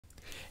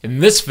In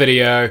this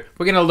video,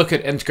 we're going to look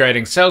at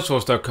integrating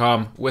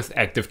Salesforce.com with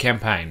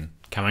Activecampaign.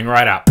 Coming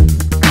right up.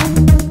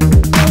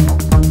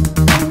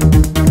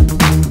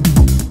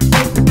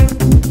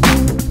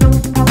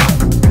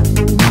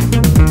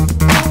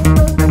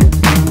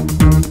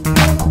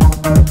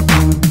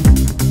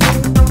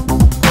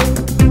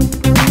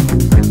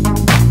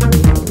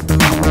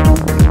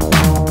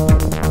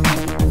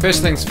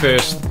 First things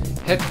first,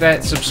 hit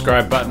that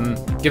subscribe button,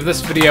 give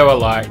this video a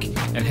like,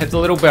 and hit the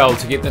little bell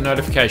to get the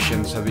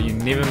notification so that you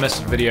never miss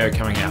a video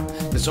coming out.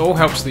 This all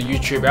helps the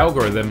YouTube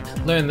algorithm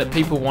learn that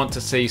people want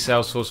to see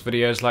Salesforce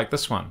videos like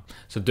this one,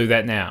 so do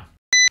that now.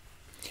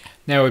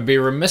 Now, it would be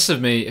remiss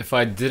of me if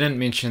I didn't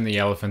mention the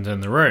elephant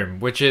in the room,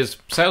 which is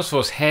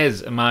Salesforce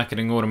has a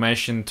marketing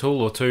automation tool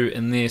or two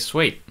in their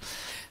suite.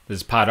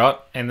 There's Pardot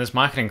and there's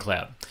Marketing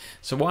Cloud.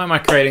 So why am I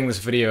creating this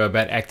video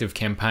about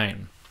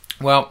Activecampaign?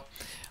 Well,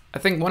 I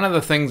think one of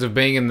the things of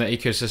being in the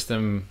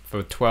ecosystem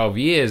for 12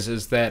 years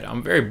is that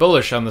I'm very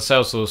bullish on the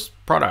Salesforce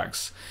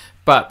products,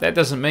 but that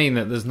doesn't mean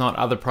that there's not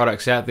other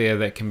products out there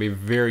that can be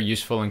very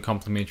useful and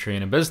complementary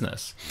in a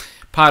business.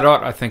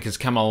 Pardot, I think, has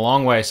come a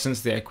long way since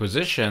the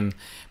acquisition,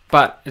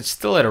 but it's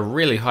still at a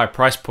really high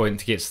price point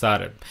to get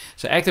started.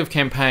 So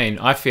Activecampaign,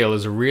 I feel,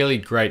 is a really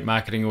great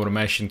marketing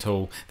automation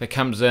tool that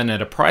comes in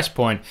at a price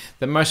point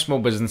that most small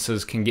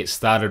businesses can get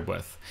started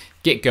with,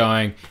 get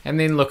going, and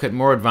then look at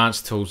more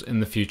advanced tools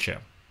in the future.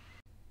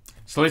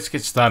 So let's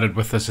get started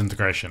with this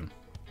integration.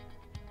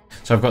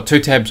 So I've got two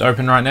tabs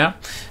open right now.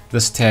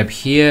 This tab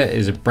here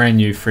is a brand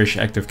new fresh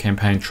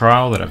Activecampaign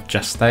trial that I've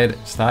just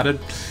started.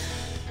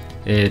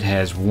 It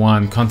has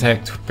one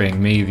contact,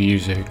 being me, the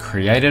user who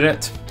created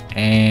it.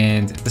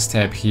 And this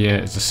tab here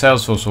is a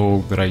Salesforce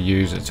org that I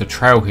use. It's a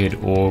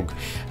Trailhead org,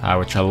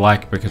 which I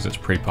like because it's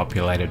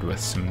pre-populated with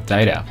some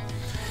data.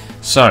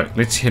 So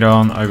let's head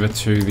on over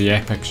to the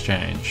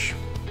Appexchange.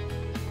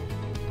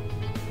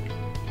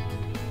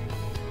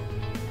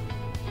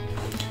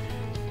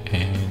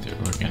 And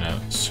we're going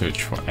to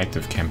search for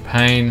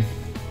Activecampaign,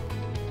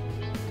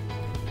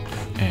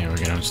 and we're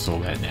going to install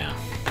that now.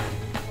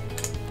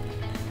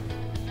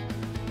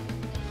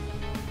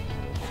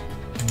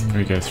 And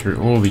we go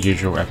through all the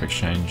usual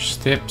Appexchange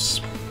steps.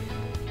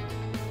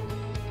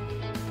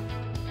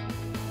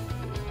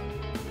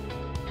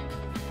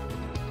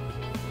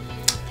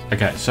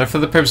 Okay, so for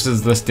the purposes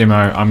of this demo,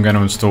 I'm going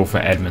to install for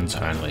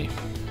admins only.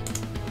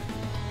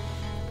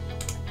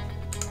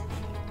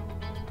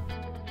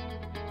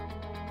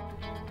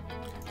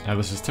 Now,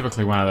 this is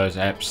typically one of those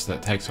apps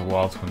that takes a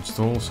while to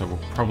install, so we'll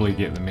probably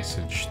get the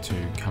message to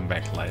come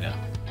back later.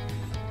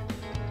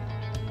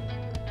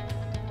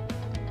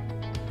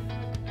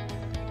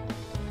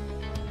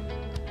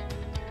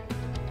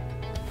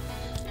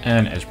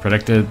 And as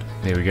predicted,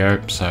 there we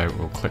go. So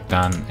we'll click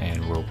done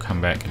and we'll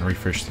come back and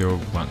refresh the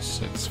org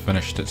once it's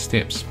finished its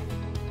steps.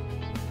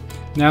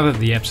 Now that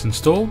the app's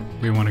installed,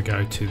 we want to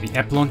go to the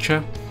app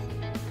launcher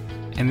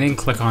and then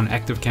click on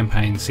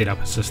Activecampaign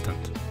Setup Assistant.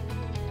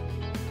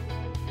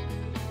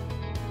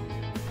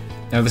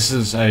 Now, this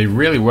is a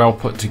really well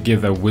put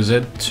together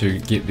wizard to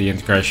get the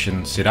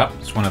integration set up.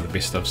 It's one of the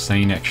best I've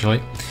seen,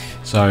 actually.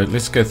 So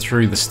let's go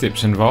through the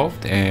steps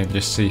involved and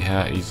just see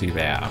how easy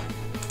they are.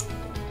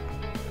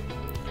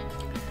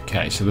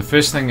 Okay, so the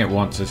first thing it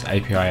wants is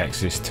API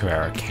access to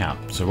our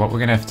account. So what we're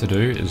going to have to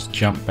do is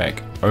jump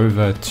back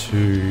over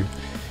to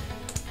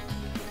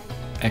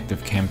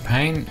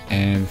Activecampaign,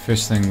 and the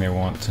first thing they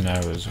want to know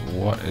is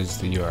what is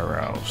the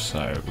URL.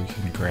 So we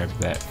can grab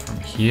that from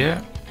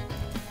here.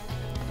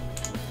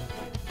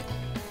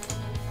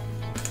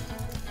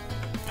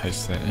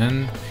 Paste that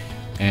in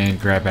and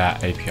grab our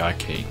API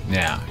key.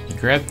 Now, you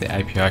grab the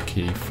API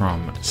key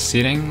from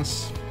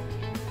settings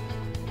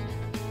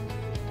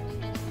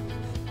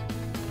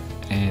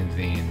and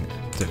then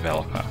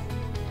developer.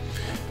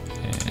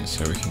 And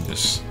so we can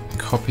just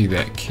copy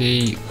that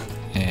key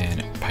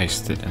and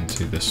paste it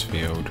into this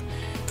field.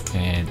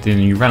 And then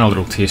you run a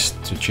little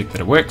test to check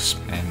that it works,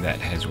 and that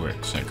has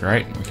worked. So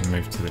great, we can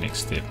move to the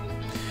next step.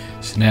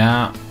 So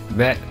now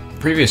that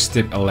previous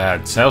step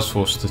allowed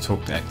Salesforce to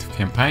talk to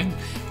Activecampaign,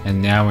 and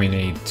now we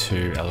need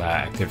to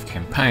allow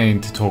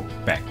Activecampaign to talk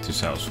back to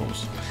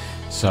Salesforce.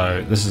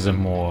 So this is a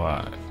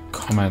more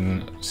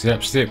common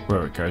setup step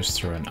where it goes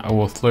through an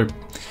OAuth loop,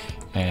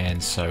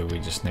 and so we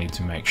just need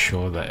to make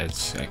sure that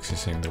it's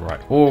accessing the right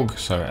org,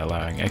 so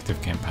allowing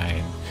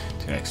Activecampaign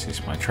to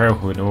access my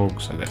Trailhead org,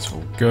 so that's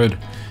all good.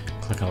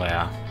 Click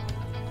allow.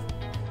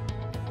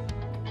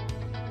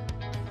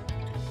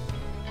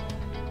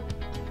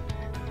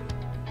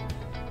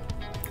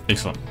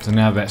 Excellent, so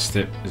now that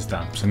step is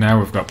done. So now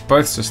we've got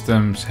both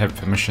systems have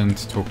permission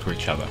to talk to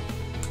each other.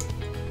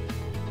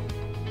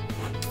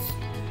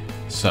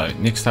 So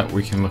next up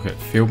we can look at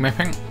field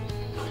mapping.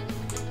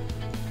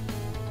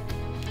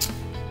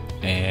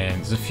 And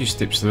there's a few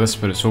steps to this,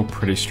 but it's all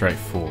pretty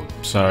straightforward.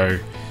 So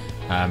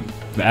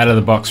the out of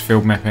the box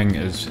field mapping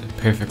is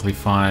perfectly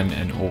fine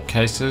in all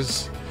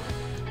cases.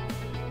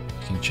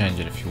 You can change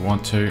it if you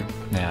want to.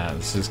 Now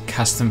this is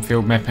custom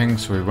field mapping,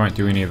 so we won't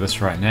do any of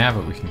this right now,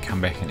 but we can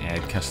come back and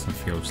add custom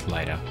fields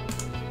later.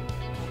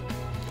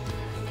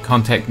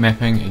 Contact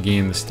mapping,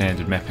 again the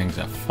standard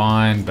mappings are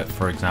fine, but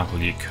for example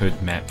you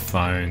could map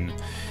phone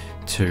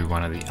to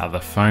one of the other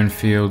phone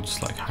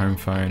fields like home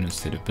phone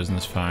instead of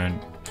business phone.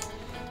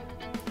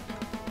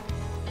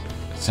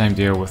 Same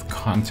deal with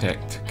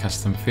contact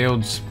custom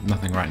fields,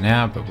 nothing right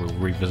now, but we'll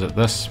revisit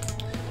this.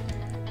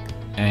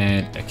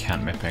 And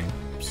account mapping,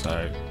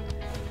 so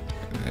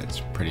that's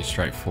pretty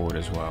straightforward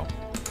as well.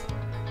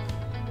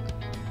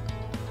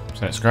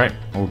 So that's great,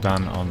 all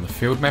done on the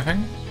field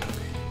mapping.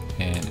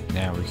 And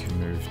now we can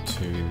move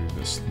to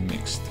this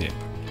next step.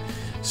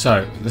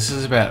 So this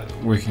is about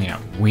working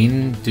out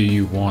when do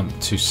you want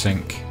to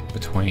sync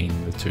between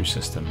the two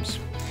systems.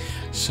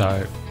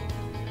 So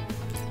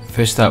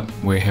first up,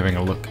 we're having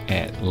a look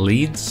at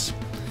leads.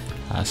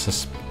 So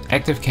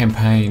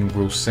Activecampaign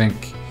will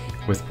sync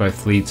with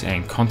both leads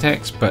and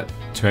contacts, but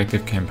to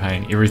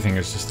Activecampaign, everything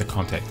is just a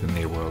contact in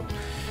their world.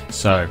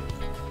 So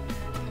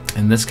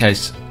in this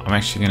case, I'm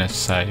actually going to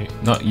say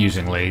not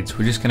using leads.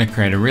 We're just going to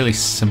create a really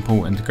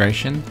simple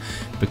integration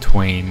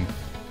between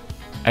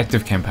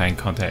Activecampaign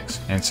contacts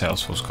and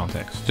Salesforce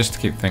contacts, just to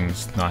keep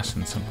things nice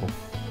and simple.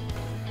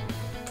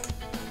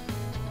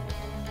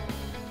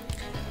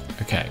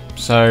 Okay,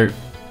 so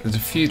there's a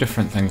few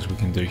different things we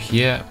can do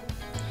here,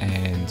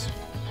 and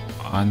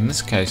in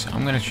this case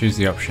I'm going to choose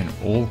the option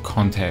all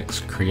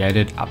contacts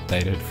created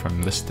updated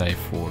from this day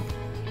forward.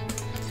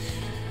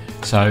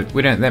 So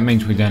that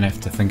means we don't have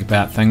to think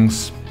about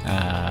things,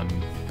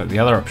 but the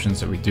other options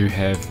that we do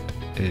have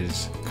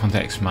is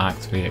contacts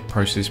marked via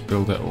process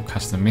builder or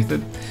custom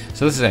method.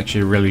 So this is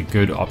actually a really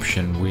good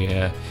option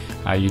where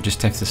you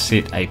just have to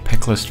set a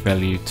pick list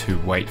value to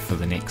wait for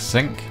the next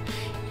sync,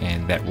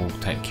 and that will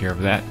take care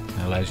of that.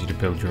 It allows you to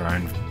build your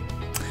own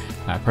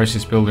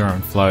process builder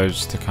and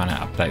flows to kind of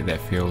update that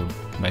field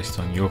based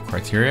on your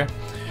criteria,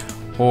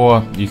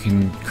 or you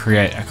can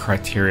create a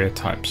criteria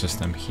type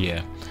system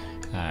here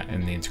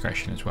in the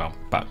integration as well.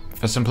 But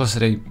for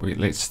simplicity,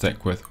 let's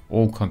stick with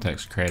all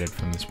contacts created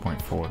from this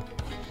point forward.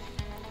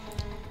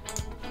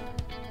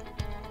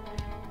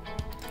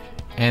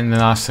 And the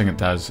last thing it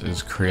does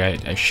is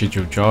create a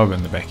scheduled job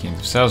in the back end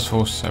of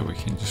Salesforce, so we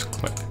can just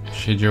click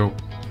schedule.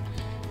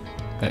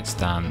 That's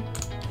done,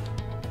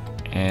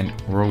 and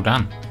we're all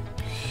done.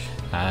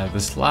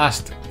 This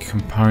last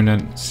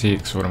component,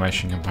 CX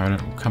automation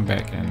component, we'll come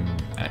back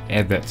and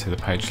add that to the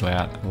page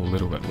layout a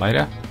little bit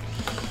later.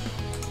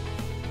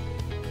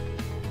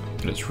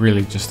 But it's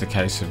really just a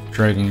case of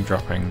dragging and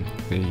dropping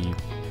the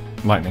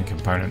Lightning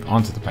component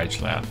onto the page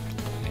layout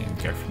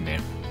and go from there.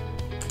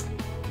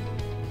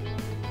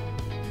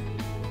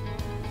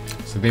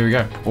 So there we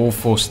go, all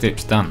 4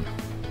 steps done.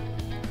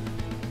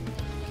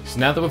 So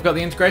now that we've got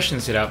the integration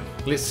set up,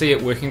 let's see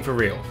it working for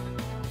real.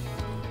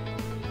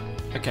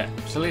 Okay,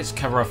 so let's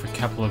cover off a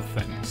couple of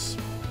things.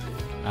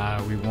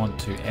 We want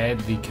to add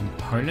the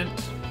component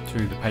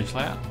to the page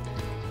layout,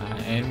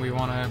 and we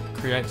want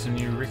to create some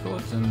new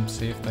records and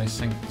see if they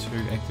sync to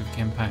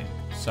Activecampaign.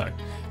 So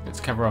let's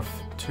cover off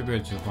 2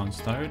 birds with 1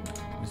 stone.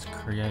 Let's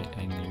create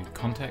a new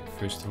contact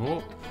first of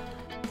all.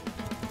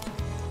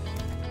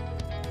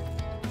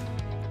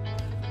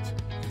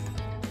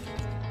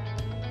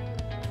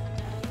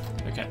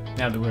 Okay,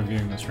 now that we're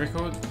viewing this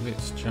record,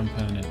 let's jump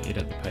in and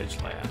edit the page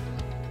layout.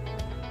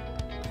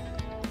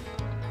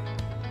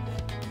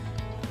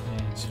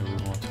 And so we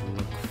want to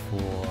look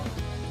for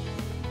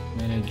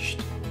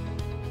managed,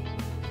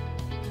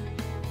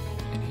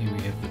 and here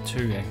we have the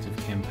 2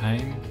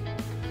 Activecampaign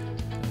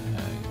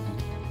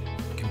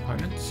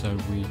components, so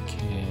we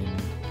can,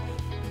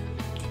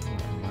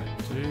 what I might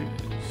do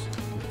is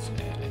let's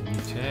add a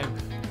new tab.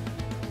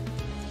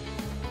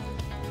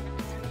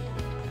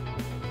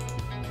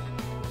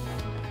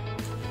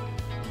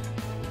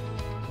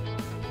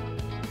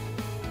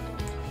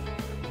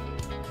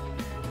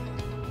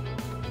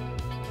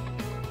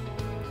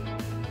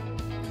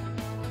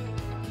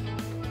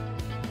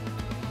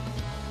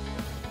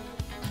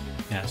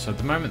 Now, so at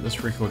the moment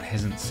this record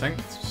hasn't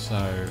synced, so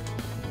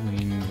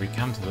when we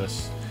come to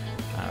this,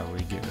 we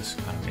get this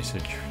kind of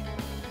message.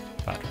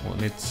 But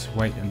let's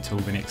wait until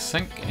the next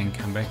sync and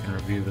come back and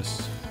review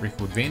this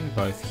record then,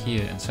 both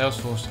here in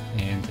Salesforce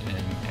and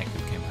in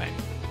Activecampaign.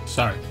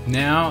 So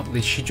now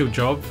the scheduled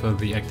job for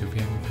the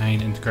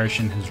Activecampaign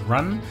integration has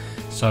run,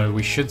 so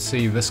we should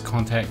see this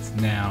contact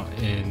now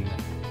in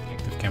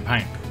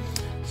Activecampaign.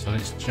 So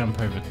let's jump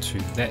over to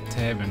that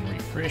tab and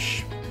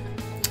refresh.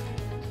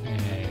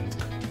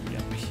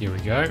 Here we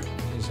go,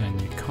 here's our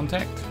new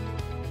contact.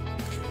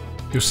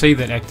 You'll see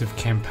that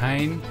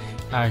Activecampaign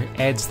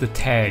adds the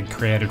tag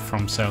created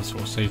from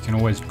Salesforce, so you can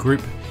always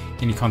group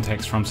any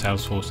contacts from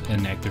Salesforce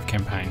in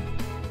Activecampaign.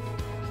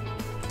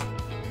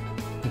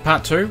 In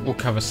part 2, we'll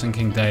cover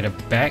syncing data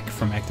back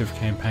from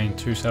Activecampaign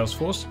to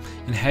Salesforce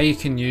and how you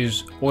can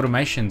use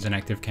automations in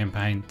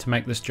Activecampaign to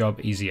make this job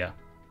easier.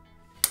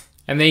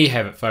 And there you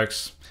have it,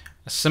 folks.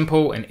 A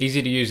simple and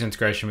easy to use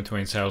integration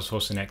between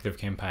Salesforce and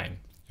Activecampaign.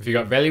 If you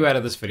got value out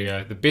of this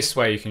video, the best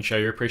way you can show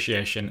your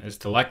appreciation is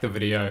to like the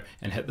video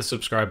and hit the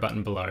subscribe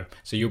button below,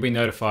 so you'll be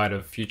notified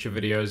of future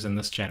videos in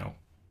this channel.